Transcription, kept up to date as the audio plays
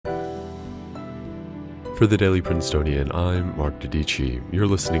For the Daily Princetonian, I'm Mark Dedici. You're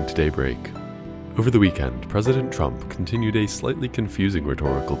listening to Daybreak. Over the weekend, President Trump continued a slightly confusing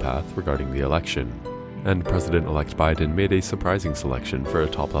rhetorical path regarding the election, and President-elect Biden made a surprising selection for a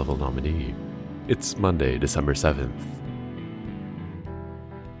top-level nominee. It's Monday, December 7th.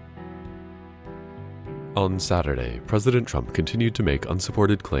 On Saturday, President Trump continued to make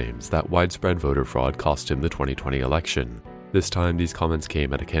unsupported claims that widespread voter fraud cost him the 2020 election. This time, these comments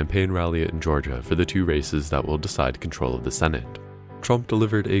came at a campaign rally in Georgia for the two races that will decide control of the Senate. Trump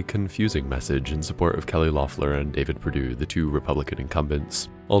delivered a confusing message in support of Kelly Loeffler and David Perdue, the two Republican incumbents,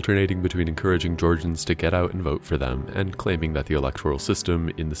 alternating between encouraging Georgians to get out and vote for them and claiming that the electoral system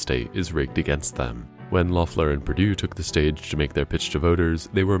in the state is rigged against them. When Loeffler and Perdue took the stage to make their pitch to voters,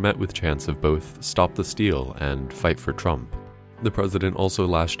 they were met with chants of both "Stop the Steal" and "Fight for Trump." The president also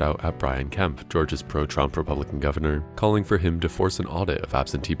lashed out at Brian Kemp, Georgia's pro-Trump Republican governor, calling for him to force an audit of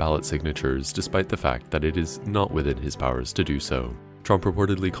absentee ballot signatures despite the fact that it is not within his powers to do so. Trump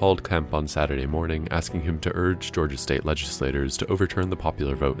reportedly called Kemp on Saturday morning, asking him to urge Georgia state legislators to overturn the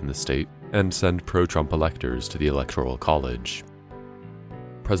popular vote in the state and send pro-Trump electors to the Electoral College.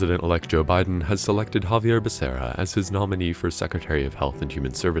 President-elect Joe Biden has selected Xavier Becerra as his nominee for Secretary of Health and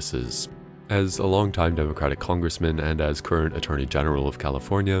Human Services. As a longtime Democratic congressman and as current Attorney General of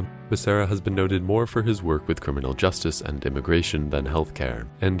California, Becerra has been noted more for his work with criminal justice and immigration than healthcare,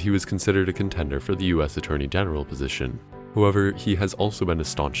 and he was considered a contender for the U.S. Attorney General position. However, he has also been a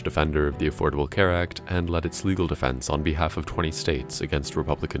staunch defender of the Affordable Care Act and led its legal defense on behalf of 20 states against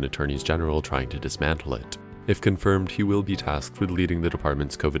Republican attorneys general trying to dismantle it. If confirmed, he will be tasked with leading the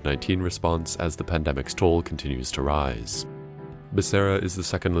department's COVID-19 response as the pandemic's toll continues to rise. Becerra is the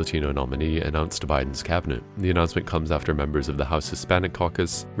second Latino nominee announced to Biden's cabinet. The announcement comes after members of the House Hispanic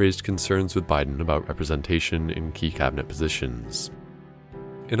Caucus raised concerns with Biden about representation in key cabinet positions.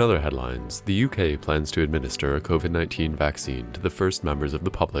 In other headlines, the UK plans to administer a COVID-19 vaccine to the first members of the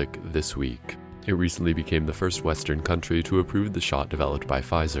public this week. It recently became the first Western country to approve the shot developed by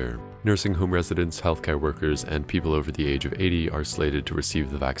Pfizer. Nursing home residents, healthcare workers, and people over the age of 80 are slated to receive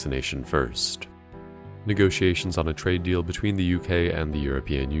the vaccination first. Negotiations on a trade deal between the UK and the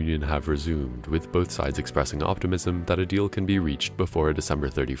European Union have resumed, with both sides expressing optimism that a deal can be reached before a December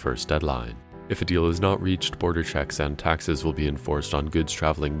 31st deadline. If a deal is not reached, border checks and taxes will be enforced on goods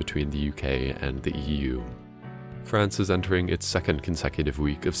traveling between the UK and the EU. France is entering its second consecutive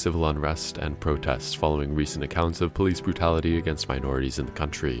week of civil unrest and protests following recent accounts of police brutality against minorities in the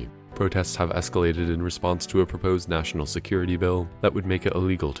country. Protests have escalated in response to a proposed national security bill that would make it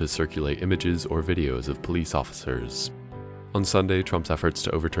illegal to circulate images or videos of police officers. On Sunday, Trump's efforts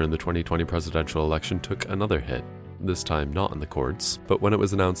to overturn the 2020 presidential election took another hit, this time not in the courts, but when it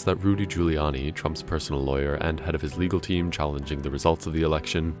was announced that Rudy Giuliani, Trump's personal lawyer and head of his legal team challenging the results of the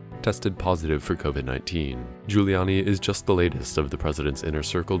election, tested positive for COVID-19. Giuliani is just the latest of the president's inner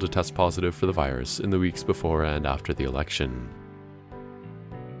circle to test positive for the virus in the weeks before and after the election.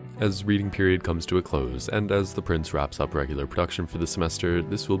 As reading period comes to a close, and as the Prince wraps up regular production for the semester,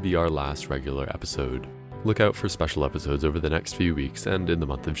 this will be our last regular episode. Look out for special episodes over the next few weeks and in the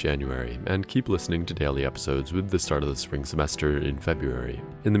month of January, and keep listening to daily episodes with the start of the spring semester in February.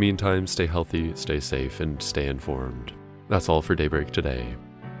 In the meantime, stay healthy, stay safe, and stay informed. That's all for Daybreak today.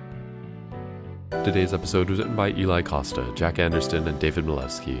 Today's episode was written by Eli Costa, Jack Anderson, and David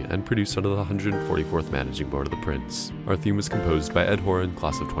Milewski, and produced under the 144th Managing Board of the Prince. Our theme was composed by Ed Horan,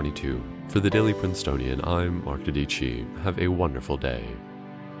 class of 22. For the Daily Princetonian, I'm Mark Dedici. Have a wonderful day.